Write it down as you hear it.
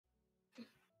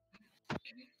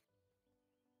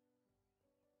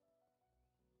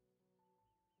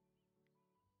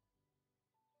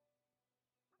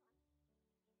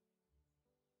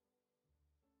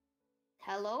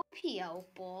Hello,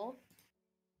 people.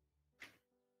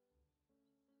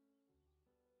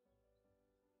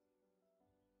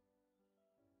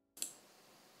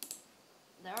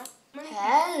 There are many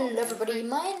Hello people everybody,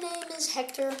 my name is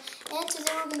Hector and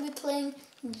today we're going to be playing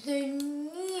the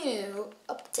new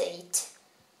update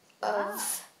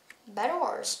of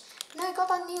bedwars. Now I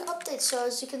got a new update, so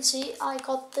as you can see I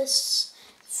got this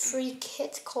free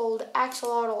kit called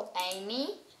Axolotl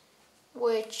Amy,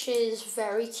 which is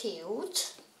very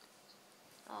cute.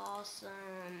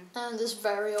 Awesome. And is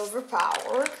very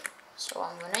overpowered, so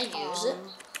I'm going to use it.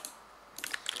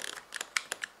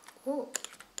 Ooh,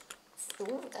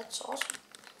 that's awesome.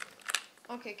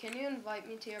 Okay, can you invite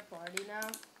me to your party now?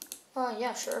 Oh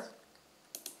yeah, sure.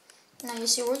 Now you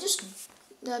see, I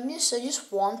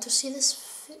just want to see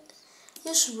this.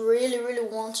 Just really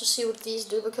want to see what these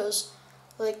do because,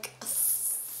 like, a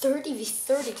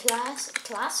 30v30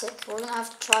 classic. We're gonna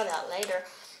have to try that later.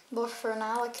 But for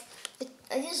now, like,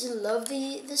 I just love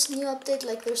this new update.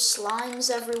 Like, there's slimes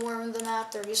everywhere on the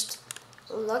map. They're just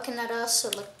looking at us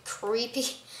and look creepy.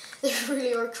 They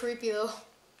really are creepy though.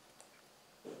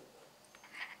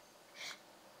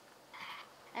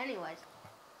 Anyways.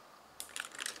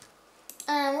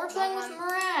 And we're playing with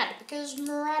Murad because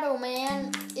Murado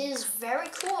man is very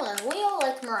cool and we all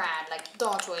like Murad, like,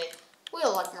 don't we? We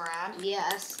all like Murad.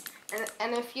 Yes.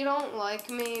 And if you don't like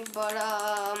me, but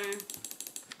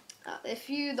if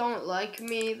you don't like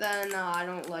me, then I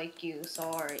don't like you.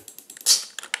 Sorry.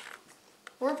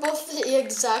 We're both the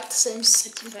exact same.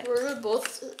 We're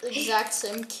both exact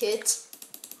same kit.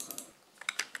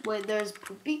 Wait, there's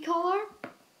poopy color?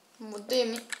 What do you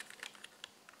mean?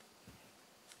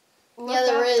 Yeah,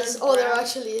 there is. Oh, there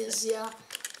actually is. Yeah.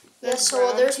 Yeah.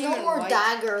 So there's no more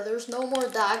dagger. There's no more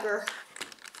dagger.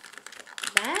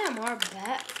 Damn, our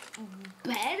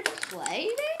bed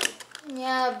plating?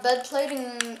 Yeah, bed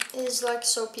plating is like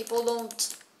so people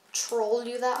don't troll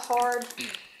you that hard.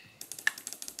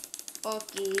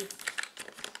 Okay.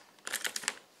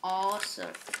 Awesome.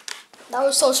 That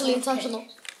was totally intentional.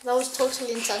 That was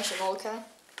totally intentional, okay?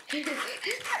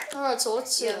 Alright, so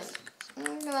let's see. Yes.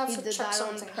 I'm gonna have to check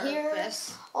something here.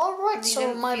 Alright, Alright,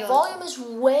 so my volume is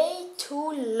way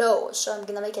too low, so I'm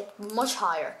gonna make it much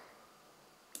higher.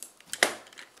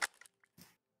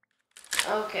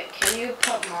 Okay, can you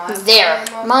put my there?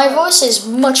 My voice is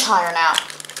much higher now.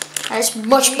 It's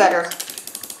much better.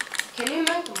 Can you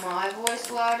make my voice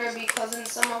louder? Because in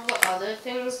some of the other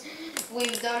things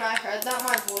we've done, I heard that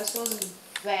my voice was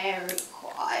very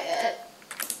quiet.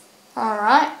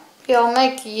 Alright. Yeah, I'll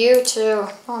make you too.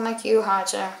 I'll make you high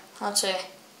too. Let's see.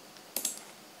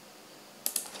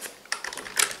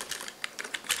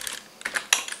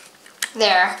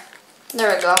 There.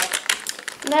 There we go.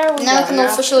 There we go. Now I can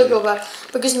officially go back.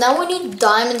 Because now we need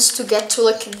diamonds to get to,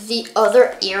 like, the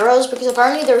other eras. Because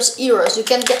apparently there's eras. You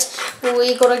can get...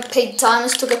 We gotta pay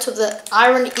diamonds to get to the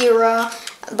iron era.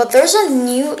 But there's a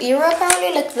new era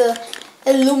apparently. Like the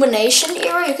illumination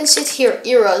era. You can see it here.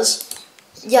 Eras.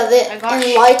 Yeah, the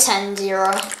enlightened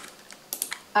era.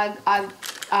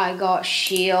 I got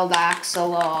shield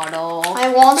axolotl. I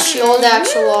want shield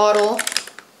axolotl.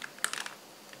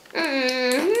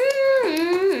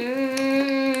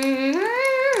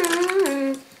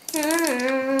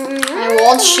 I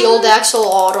want shield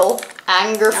axolotl.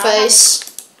 Anger face.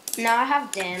 Now I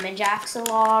have damage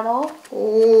axolotl.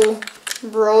 Ooh,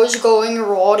 bro's going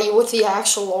rowdy with the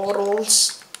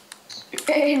axolotls.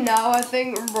 Now I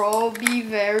think bro will be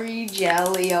very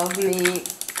jelly of me.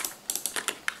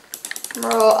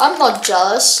 Bro, I'm not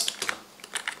jealous.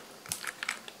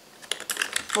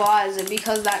 Why is it?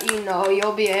 Because that you know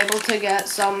you'll be able to get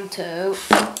some too.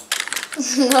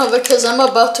 No, because I'm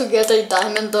about to get a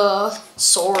diamond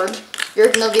sword.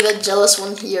 You're gonna be the jealous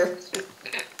one here.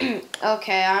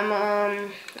 Okay,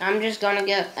 I'm just gonna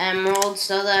get emeralds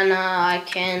so then I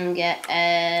can get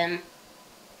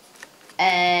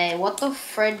what the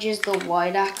fridge is the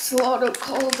white axolotl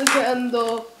called again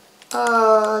though?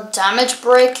 Damage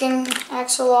breaking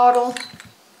axolotl.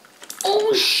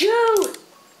 Oh shoot!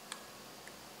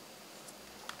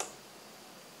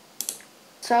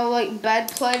 So like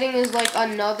bed plating is like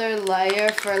another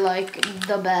layer for like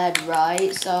the bed,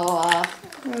 right? So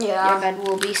yeah, your bed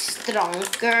will be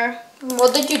stronger.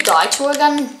 What did you die to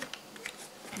again?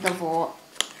 The vault.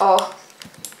 Oh.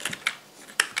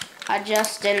 I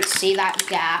just didn't see that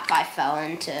gap I fell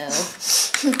into.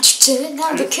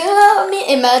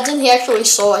 Imagine he actually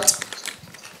saw it.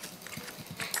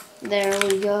 There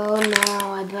we go.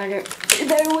 Now I better.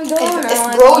 There we go.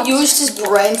 If bro used his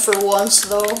brain for once,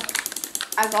 though.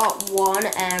 I got one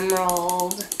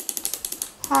emerald.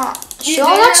 Huh.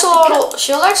 Shield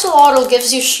axolotl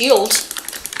gives you shield.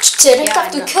 Didn't Yeah,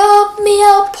 have I to cut me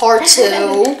out, part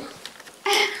 2.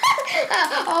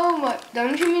 Oh my,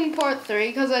 don't you mean part 3?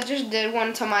 Because I just did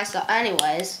one to myself.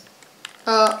 Anyways.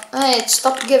 Hey, it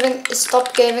stopped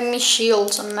giving me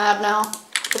shields. I'm mad now.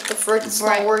 What the frick, it's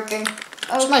not working.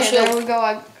 Where's my Okay, shield? there we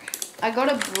go. I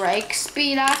got a break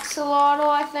speed axolotl,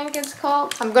 I think it's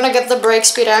called. I'm gonna get the break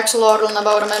speed axolotl in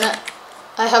about a minute.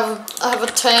 I have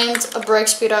attained a break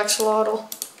speed axolotl.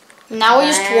 Now I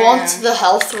just want the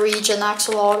health regen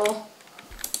axolotl.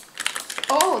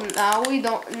 Oh, now we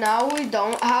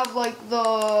don't have like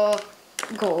the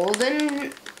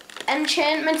golden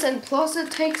enchantments, and plus it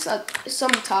takes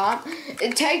some time.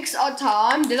 It takes a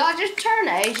time. Did I just turn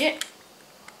agent?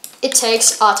 It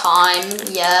takes a time,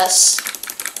 yes.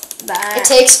 That. It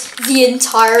takes the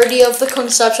entirety of the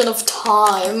conception of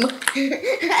time.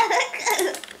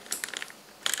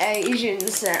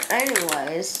 Asians,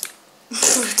 anyways.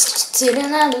 Didn't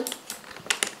have it.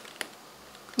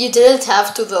 You didn't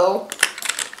have to though.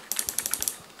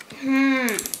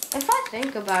 If I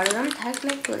think about it, I'm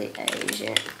technically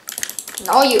Asian.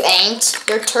 No, you ain't.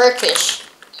 You're Turkish.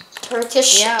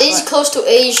 Turkish is close to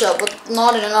Asia, but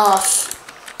not enough.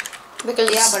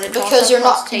 Because you're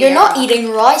not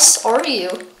eating rice, are you?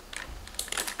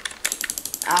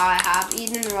 I have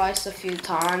eaten rice a few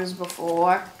times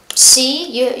before. See,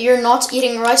 you're not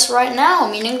eating rice right now,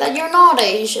 meaning that you're not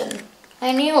Asian.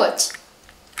 I knew it.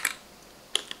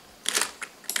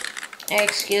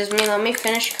 Excuse me, let me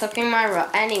finish cooking my rice.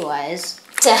 Anyways.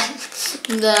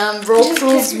 Damn, bro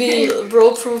proved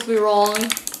me wrong.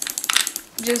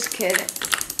 Just kidding.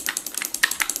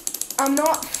 I'm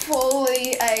not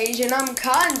fully Asian, I'm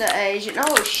kinda Asian.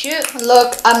 Oh shit.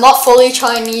 Look, I'm not fully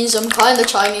Chinese, I'm kinda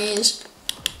Chinese.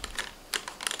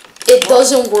 It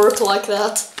doesn't work like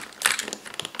that.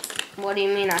 What do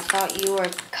you mean? I thought you were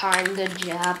kinda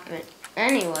Japan.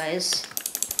 Anyways.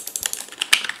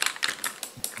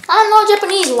 I'm not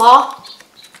Japanese, law.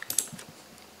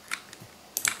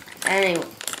 Anyway.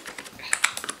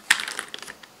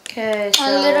 Okay, so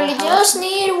I literally just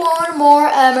need one more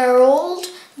emerald.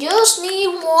 Just need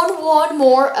one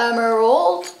more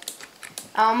emerald.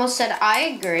 I almost said I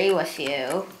agree with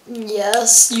you.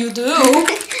 Yes, you do.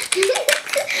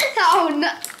 Oh no.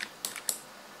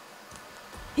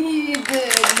 He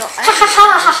did not.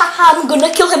 I'm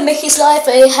gonna kill him, make his life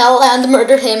a hell, and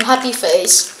murder him. Happy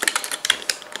face.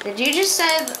 Did you just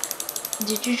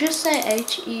say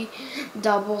HE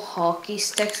double hockey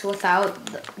sticks with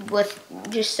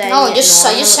just saying No, it I just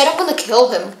said I'm gonna kill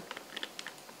him.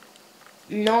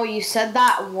 No, you said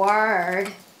that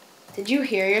word. Did you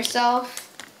hear yourself?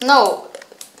 No.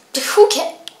 Who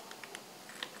can?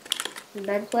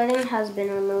 Bed plating has been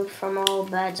removed from all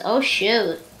beds. Oh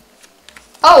shoot.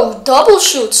 Oh, double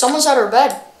shoot. Someone's at our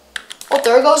bed. Oh,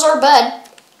 there goes our bed.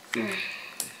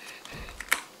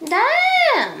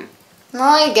 Damn. No,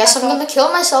 I guess I'm gonna kill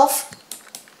myself.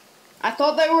 I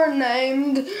thought they were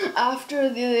named after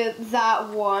that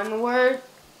one word.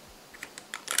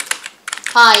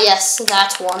 Ah, yes,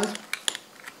 that one.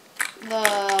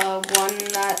 The one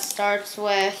that starts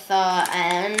with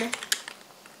N.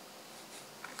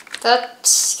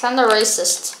 That's kind of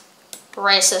racist.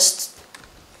 Racist.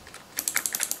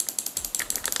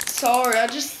 Sorry, I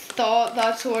just thought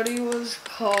that's what he was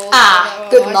called. Ah,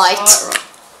 good night.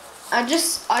 I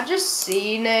just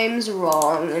see names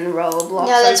wrong in Roblox.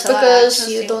 Yeah, that's because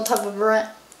you don't have a brain.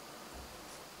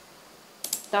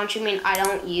 Don't you mean I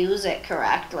don't use it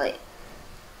correctly?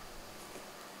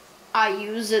 I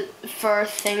use it for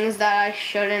things that I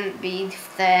shouldn't be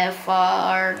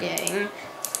farging.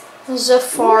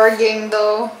 Zafarging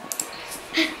though.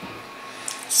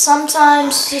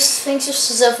 Sometimes just things just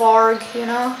Zavarg, you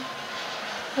know?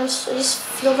 I just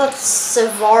feel that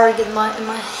Zavarg in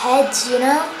my head, you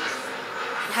know?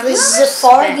 This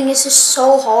Zafarging is just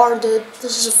so hard, dude.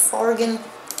 This is Zafarging.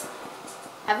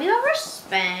 Have you ever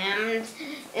spammed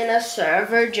in a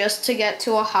server just to get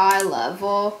to a high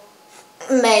level?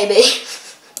 Maybe.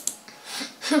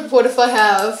 What if I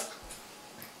have?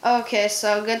 Okay,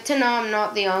 so good to know I'm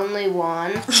not the only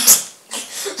one.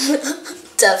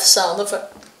 Death sound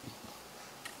effect.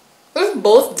 We've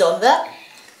both done that.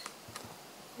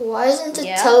 Why isn't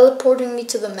it teleporting me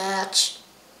to the match?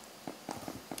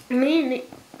 Maybe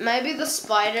the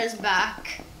spider's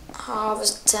back. Oh,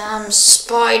 this damn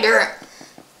spider.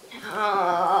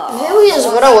 Oh, Maybe we just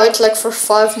gotta wait like for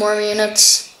 5 more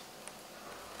minutes.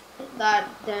 That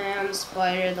damn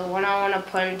spider, the one I want to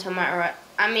put into my right.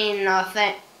 I mean,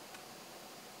 nothing.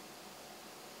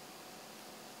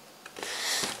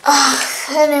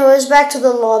 Anyways, back to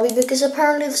the lobby because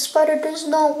apparently the spider does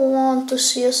not want to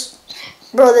see us.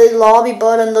 Bro, the lobby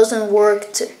button doesn't work.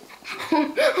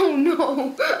 Oh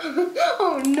no.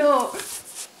 Oh no.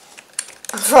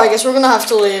 I guess we're gonna have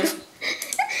to leave.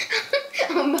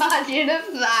 Imagine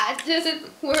if that didn't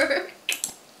work.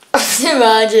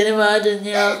 Imagine,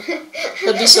 yeah.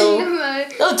 That'd be so.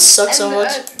 That would suck so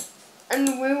much.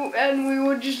 And we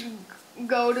would just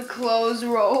go to close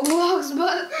Roblox,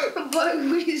 but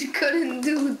we couldn't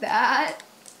do that.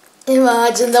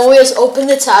 Imagine, then we just open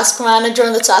the task manager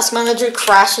and the task manager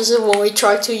crashes it when we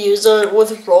try to use it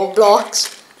with Roblox.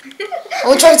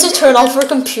 And we try to turn off our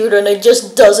computer and it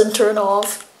just doesn't turn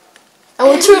off.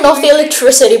 And we turn off the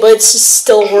electricity but it's just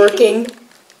still working.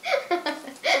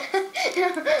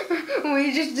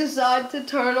 We just decide to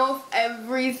turn off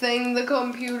everything the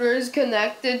computer is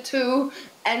connected to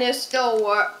and it still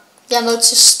works. Yeah, no, it's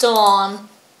just still on.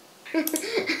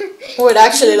 Wait,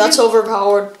 actually, that's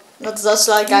overpowered. That's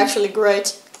like actually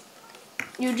great.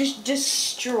 You just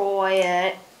destroy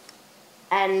it,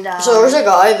 and So there's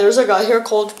a guy here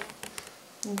called.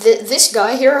 This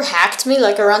guy here hacked me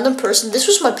like a random person. This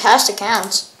was my past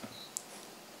account.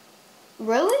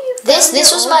 Really?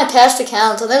 This was my past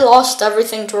account, and I lost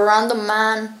everything to a random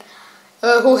man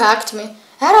who hacked me.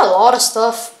 I had a lot of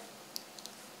stuff.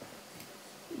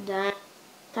 Damn,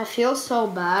 I feel so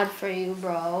bad for you,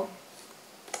 bro.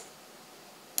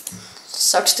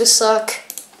 Sucks to suck.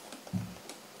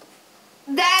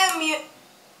 Damn you!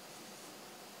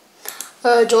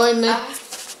 Join me.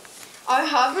 I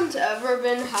haven't ever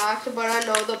been hacked, but I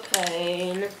know the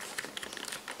pain.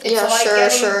 Yeah,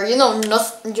 like sure. You know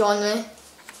nothing. Join me.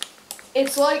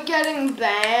 It's like getting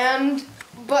banned,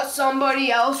 but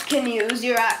somebody else can use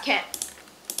your account.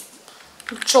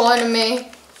 Join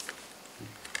me.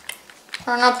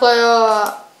 We're gonna play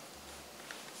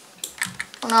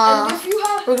And if you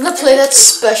have, we're gonna play that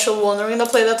special one. We're gonna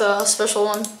play that special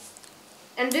one.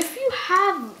 And if you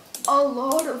have a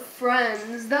lot of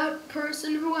friends, that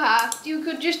person who hacked you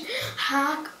could just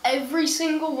hack every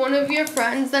single one of your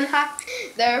friends, then hack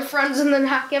their friends, and then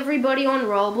hack everybody on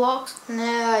Roblox.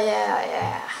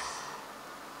 Yeah.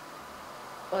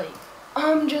 Like,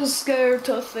 I'm just scared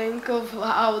to think of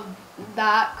how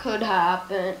that could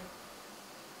happen.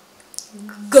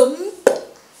 Gum.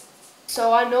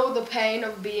 So I know the pain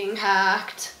of being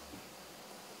hacked.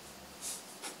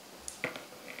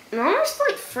 And almost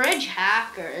like fridge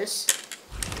hackers.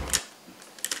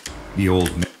 The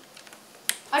old man.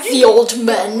 The old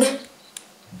men.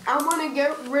 I'm gonna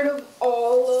get rid of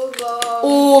all of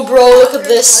Oh, bro, look at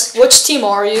this. Which team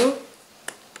are you?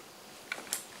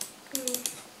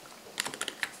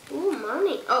 Ooh,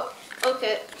 money. Oh,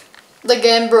 okay. The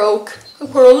game broke.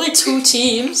 We're only 2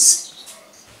 teams.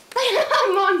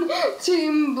 I'm on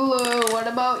Team Blue. What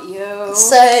about you?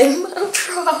 Same. I'm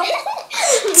trying.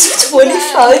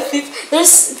 25 people.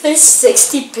 There's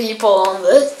 60 people on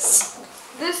this.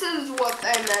 This is what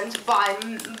they meant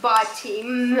by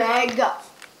Team Mega.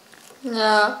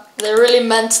 Yeah, they really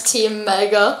meant Team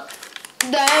Mega.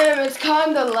 Damn, it's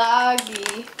kind of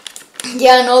laggy.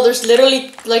 Yeah, no, there's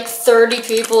literally like 30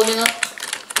 people, you know.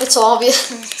 It's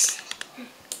obvious.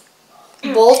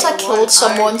 Volta killed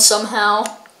someone somehow.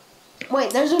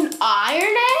 Wait, there's an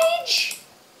Iron Age?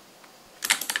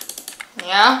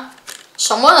 Yeah.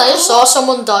 I just saw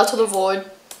someone die to the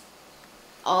void.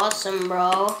 Awesome,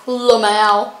 bro.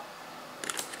 Lamau.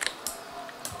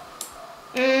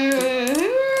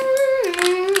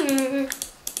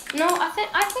 No, I think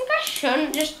I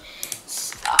shouldn't just.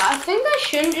 I think I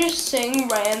shouldn't just sing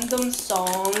random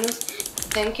songs,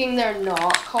 thinking they're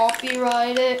not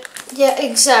copyrighted. Yeah,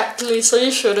 exactly. So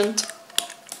you shouldn't.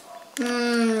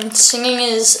 Singing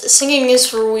is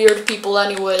for weird people,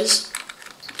 anyways.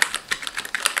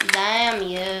 Damn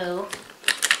you.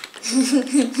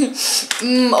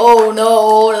 Oh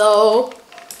no.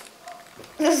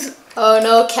 Oh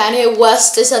no, Kanye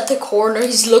West is at the corner.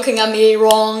 He's looking at me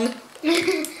wrong.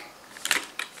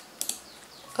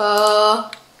 I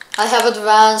have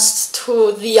advanced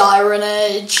to the Iron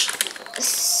Age.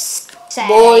 Same.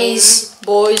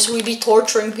 Boys, we be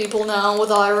torturing people now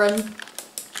with iron.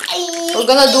 We're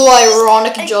gonna do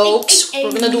ironic jokes.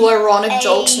 We're gonna do ironic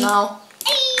jokes now.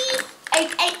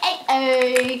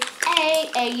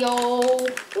 Hey, yo.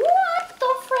 What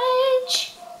the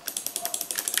fridge?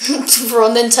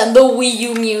 From Nintendo Wii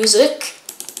U music.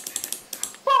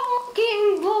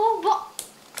 Balking bull bonk.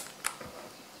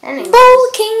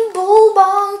 Balking bull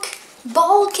bonk.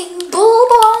 Balking bull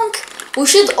bonk. We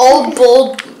should all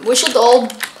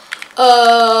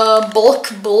bulk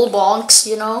bull bonks,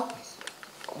 you know?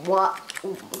 What?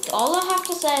 All I have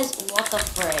to say is, what the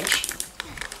fridge?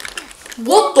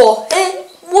 What the heck?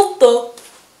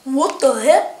 What the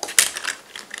heck?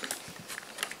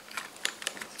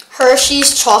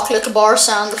 Hershey's chocolate bar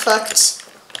sound effects.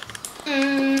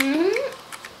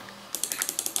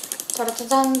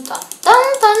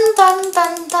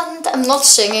 I'm not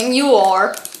singing, you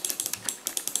are.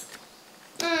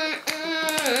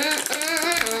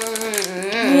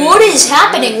 What is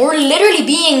happening? We're literally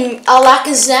being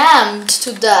alakazammed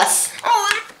to death. Oh,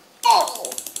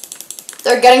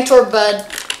 They're getting to our bed.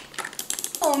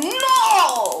 oh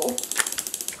no!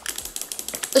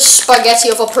 The spaghetti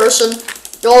of a person.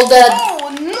 They're all dead. Oh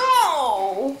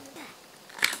no!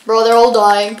 Bro, they're all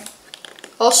dying.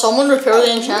 Oh, someone repaired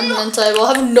the enchantment table.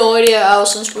 I have no idea how,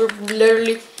 since we're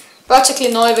literally practically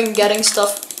not even getting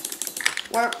stuff.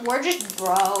 We're just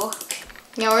broke.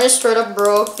 Yeah, we're just straight up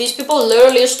broke. These people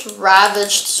literally just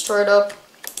ravaged straight up.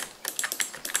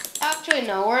 Actually,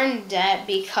 no, we're in debt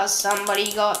because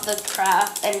somebody got the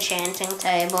crap enchanting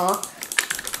table.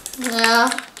 Yeah.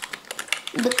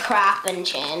 The crap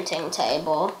enchanting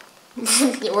table.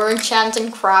 We're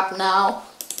enchanting crap now.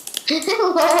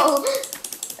 Lol.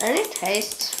 And it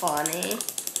tastes funny.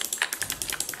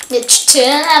 It's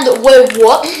 10 and wait,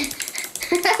 what?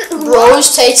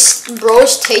 Bro's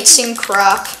tasting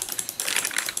crap.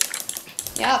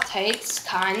 Yeah, it tastes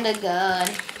kinda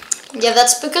good. Yeah,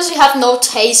 that's because you have no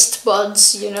taste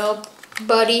buds, you know,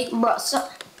 buddy.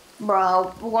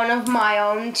 Bro, one of my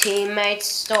own teammates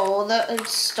stole a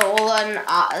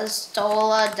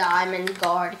diamond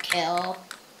guard kill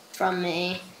from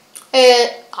me.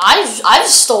 I've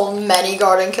stolen many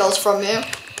garden kills from you.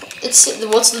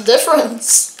 What's the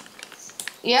difference?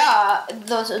 Yeah,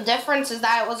 the difference is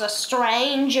that it was a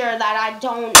stranger that I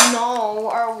don't know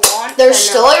or want. They're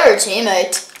still your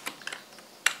teammate.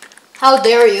 How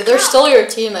dare you? They're still your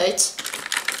teammate.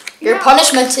 Your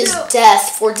punishment is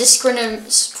death for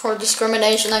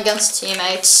discrimination against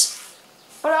teammates.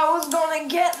 But I was gonna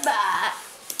get that.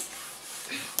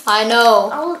 I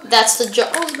know. That's the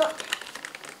joke.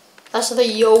 That's the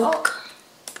yoke.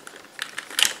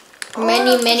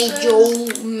 Many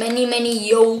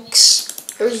yolks.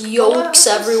 There's yolks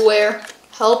everywhere.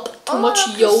 Help! Too much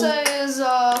yolk. All I have to say is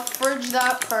fridge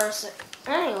that person.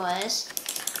 Anyways.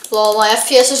 Lol, my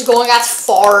FPS is going at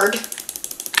fard.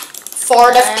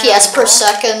 Fard FPS per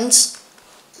second.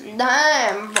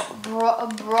 Damn, bro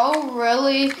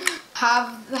really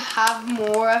have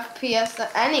more FPS than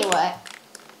anyway.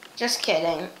 Just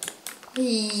kidding.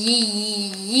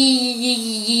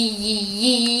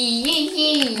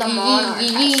 The monarch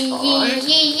has spawned.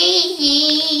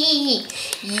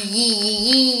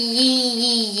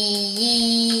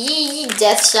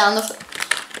 Death sound of.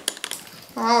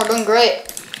 Oh, we're doing great.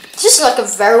 This is like a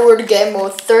very weird game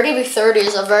mode. 30v30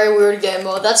 is a very weird game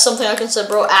mode. That's something I can say,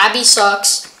 bro. Abby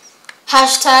sucks.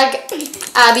 Hashtag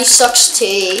Abby sucks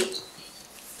tea.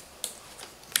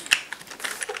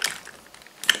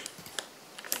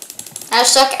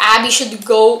 Hashtag Abby should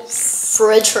go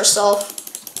fridge herself.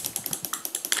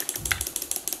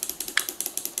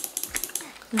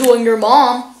 Doing your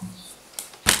mom.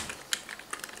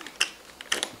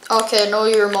 Okay, no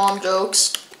your mom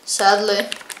jokes. Sadly.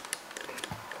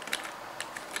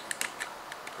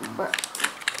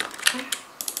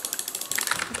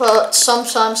 But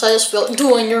sometimes I just feel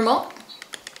doing your mom.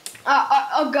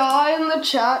 A guy in the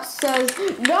chat says,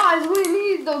 guys, we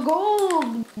need the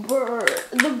gold bird.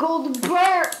 The gold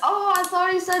bird. Oh, I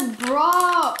thought he said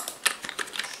bra.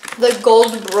 The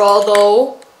gold bra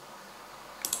though.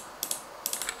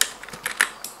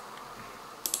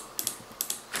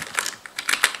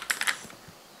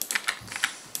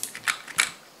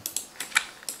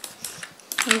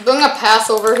 I'm doing a path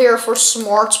over here for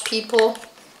smart people.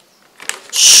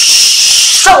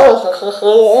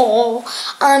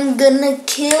 I'm gonna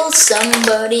kill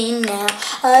somebody now.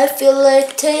 I feel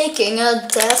like taking a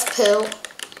death pill.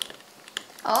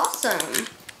 Awesome.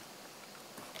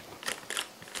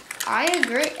 I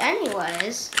agree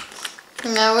anyways.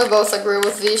 Yeah, we both agree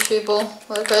with these people.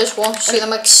 Like, I just want to see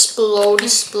them explode.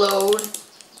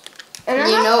 And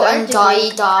you know, and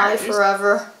die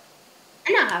forever.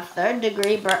 And I have 3rd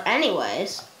degree burn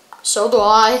anyways. So do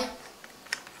I.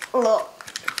 Look.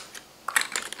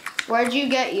 Where'd you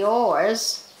get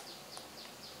yours?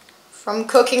 From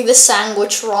cooking the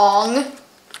sandwich wrong.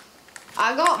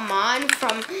 I got mine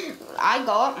from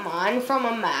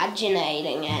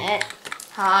imaginating it.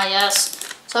 Ah, yes.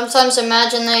 Sometimes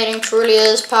imaginating truly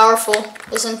is powerful,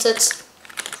 isn't it?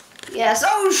 Yes.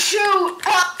 Oh, shoot!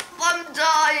 Ah, I'm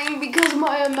dying because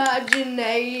my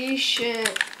imagination.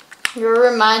 You're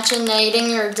imaginating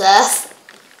your death.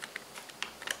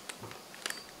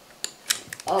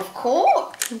 Of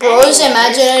course. Bro's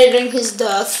imaginating his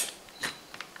death.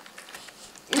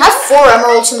 I have 4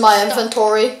 emeralds in my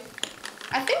inventory.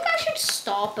 I think I should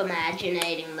stop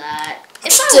imagining that.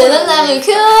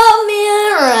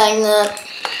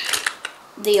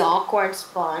 The awkward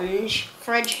sponge.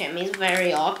 Fridge him, he's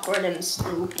very awkward and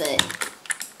stupid.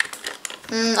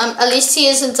 At least he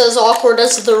isn't as awkward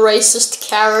as the racist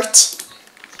carrot.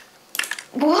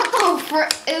 What the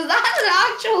frick? Is that an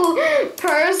actual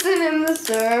person in the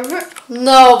server?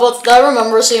 No, but I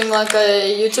remember seeing like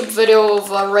a YouTube video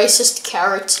of a racist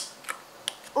carrot.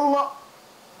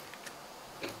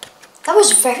 That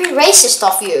was very racist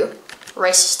of you,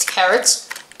 racist carrot.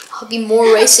 I'll be more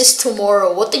racist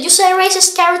tomorrow. What did you say,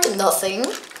 racist carrot? Nothing.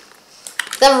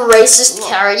 That racist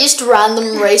carrot, just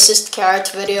random racist carrot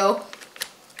video.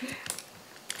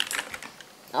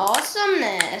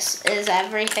 Awesomeness is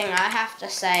everything I have to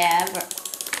say ever.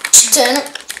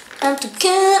 Time to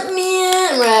get me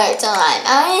in right time.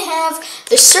 I have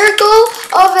the circle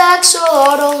of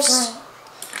axolotls.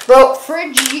 Bro,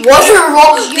 what are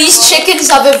wrong? These chickens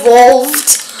have evolved.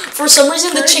 For some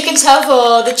reason, the chickens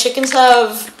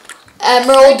have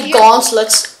emerald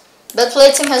gauntlets. Bed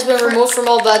plating has been removed from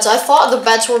all beds. I thought the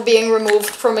beds were being removed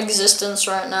from existence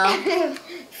right now.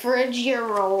 Fridge your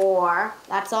roar.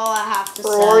 That's all I have to say.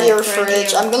 Roar your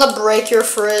fridge. I'm gonna break your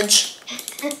fridge.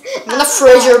 I'm gonna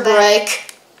fridge your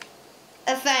break.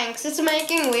 Thanks. It's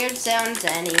making weird sounds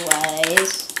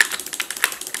anyways.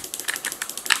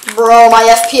 Bro, my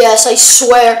FPS, I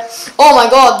swear. Oh my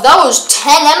god, that was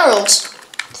 10 emeralds.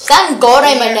 Thank god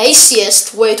I'm an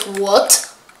atheist. Wait, what?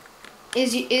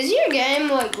 Is your game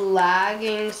like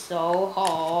lagging so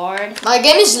hard? My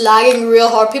game is lagging real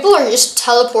hard. People are just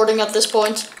teleporting at this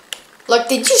point. Like,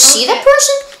 did you see that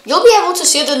person? You'll be able to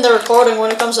see it in the recording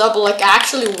when it comes up. Like,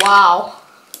 actually, wow.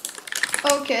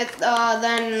 Okay,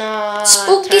 then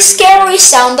spooky, scary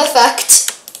sound effect.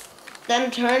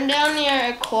 Then turn down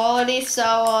your quality so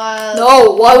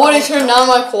No, why would I turn down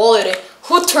my quality?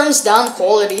 Who turns down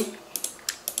quality?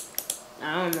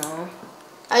 I don't know.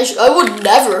 I would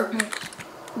never.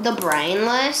 The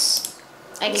brainless?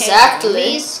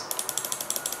 Exactly.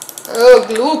 Oh,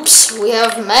 gloops. We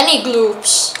have many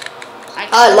gloops.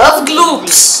 I love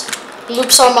gloops.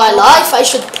 Gloops are my life. I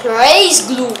should praise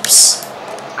gloops.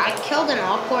 I killed an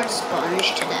awkward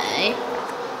sponge today.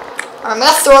 I'm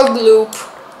gonna throw a gloop.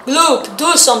 Gloop,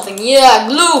 do something. Yeah,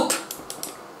 gloop.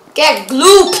 Get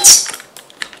glooped.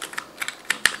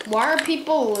 Why are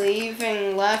people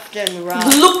leaving left and right?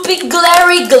 Gloopy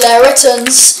glary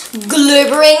glaritons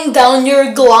glibbering down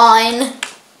your gline.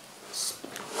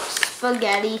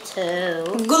 Spaghetti too.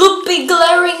 Gloopy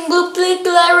glaring, gloopy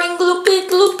glaring, gloopy,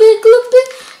 gloopy, gloopy.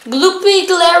 Gloopy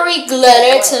glary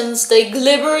glaritons, they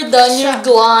glibber down your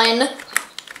gline.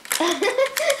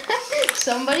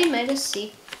 Somebody made a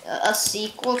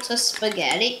sequel to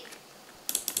Spaghetti.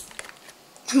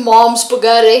 Mom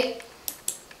Spaghetti.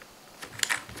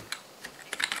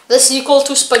 The sequel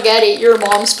to Spaghetti, your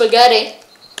mom Spaghetti.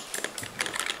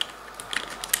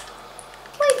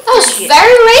 That was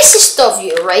very racist of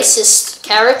you, racist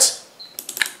carrot.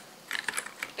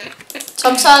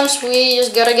 Sometimes we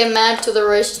just gotta get mad to the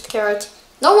racist carrot.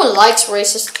 No one likes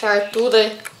racist carrot, do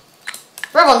they?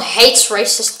 Everyone hates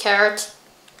racist carrot.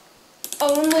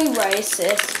 Only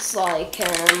racists like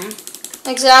him.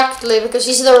 Exactly, because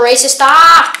he's the racist.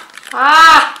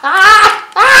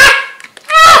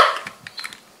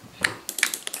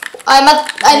 I'm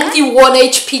the 1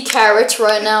 HP carrot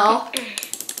right now.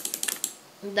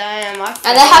 Damn,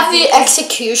 and I have the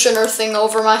executioner thing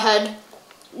over my head.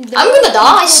 I'm gonna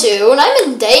die soon. I'm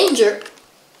in danger.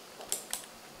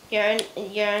 You're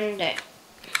in danger.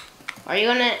 Are you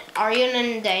an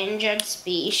endangered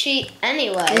species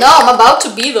anyway? No, I'm about to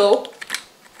be though.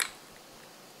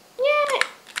 Yeah.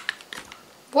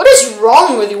 What is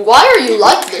wrong with you? Why are you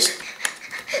like this?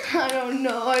 I don't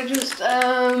know. I just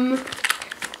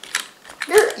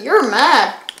You're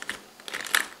mad.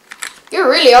 You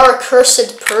really are a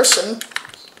cursed person.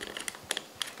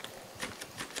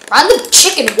 Random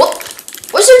chicken, what?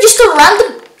 Was there just a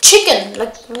random chicken?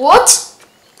 Like, what?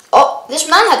 Oh, this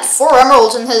man had 4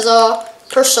 emeralds in his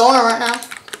persona right now.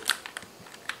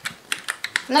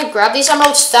 Can I grab these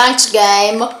emeralds? Thanks,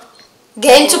 game.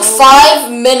 Game took 5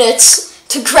 minutes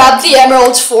to grab the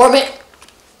emeralds for me.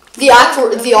 The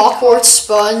awkward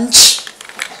sponge.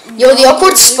 Yo, the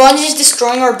awkward sponge is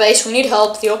destroying our base. We need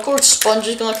help. The awkward sponge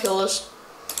is gonna kill us.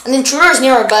 An intruder is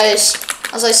near our base,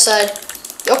 as I said.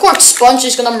 The awkward sponge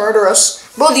is gonna murder us.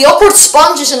 Bro, the awkward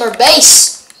sponge is in our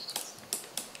base.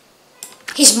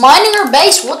 He's mining our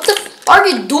base. What the f are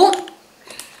you doing?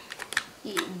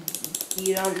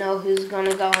 You don't know who's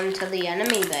gonna go into the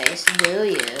enemy base, do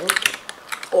you?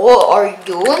 Oh, are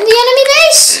you in the enemy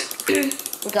base?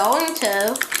 Going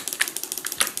to.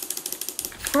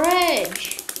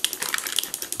 fridge.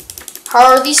 How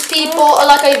are these people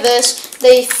like this?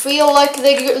 They feel like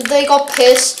they got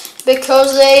pissed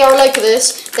because they are like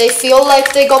this. They feel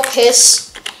like they got pissed.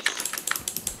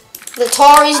 The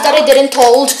Tories that I didn't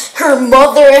told, her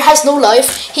mother has no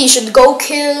life. He should go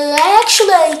kill.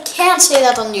 Actually, I can't say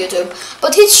that on YouTube,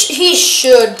 but he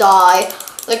should die.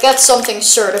 Like that's something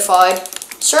certified.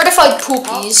 Certified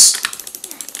poopies.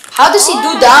 How does he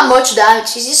do that much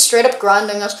damage? He's just straight up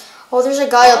grinding us. Oh, there's a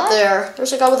guy up there.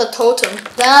 There's a guy with a totem.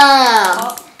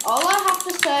 Damn. All I have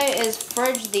to say is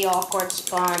fridge the awkward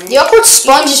sponge. The awkward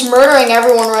sponge is murdering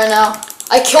everyone right now.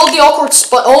 I killed the awkward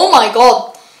sponge. Oh my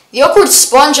god. The awkward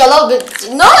sponge, a little bit.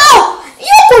 No! The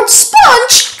awkward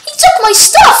sponge! He took my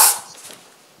stuff!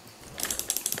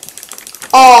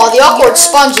 Oh, the awkward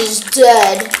sponge is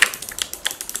dead.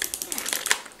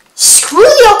 Screw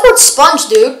the awkward sponge,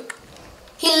 dude.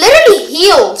 He literally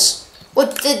heals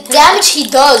with the damage he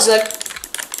does. Like,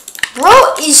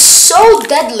 bro is so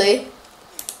deadly.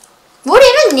 What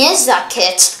even is that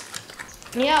kit?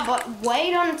 Yeah, but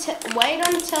wait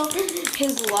until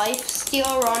his life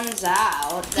steal runs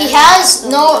out. He has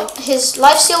no. His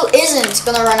life steal isn't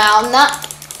gonna run out, and that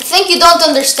I think you don't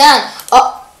understand.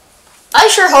 I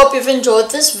sure hope you've enjoyed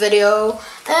this video,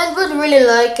 and would really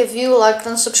like if you liked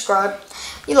and subscribe.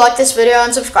 You like this video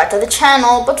and subscribe to the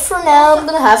channel, but for now I'm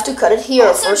gonna have to cut it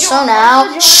here. Shut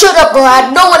up,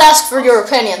 Murad. No one asked for your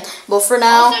opinion. But for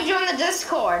now, also join the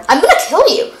Discord. I'm gonna kill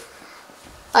you.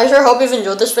 I sure hope you've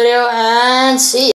enjoyed this video, and see you.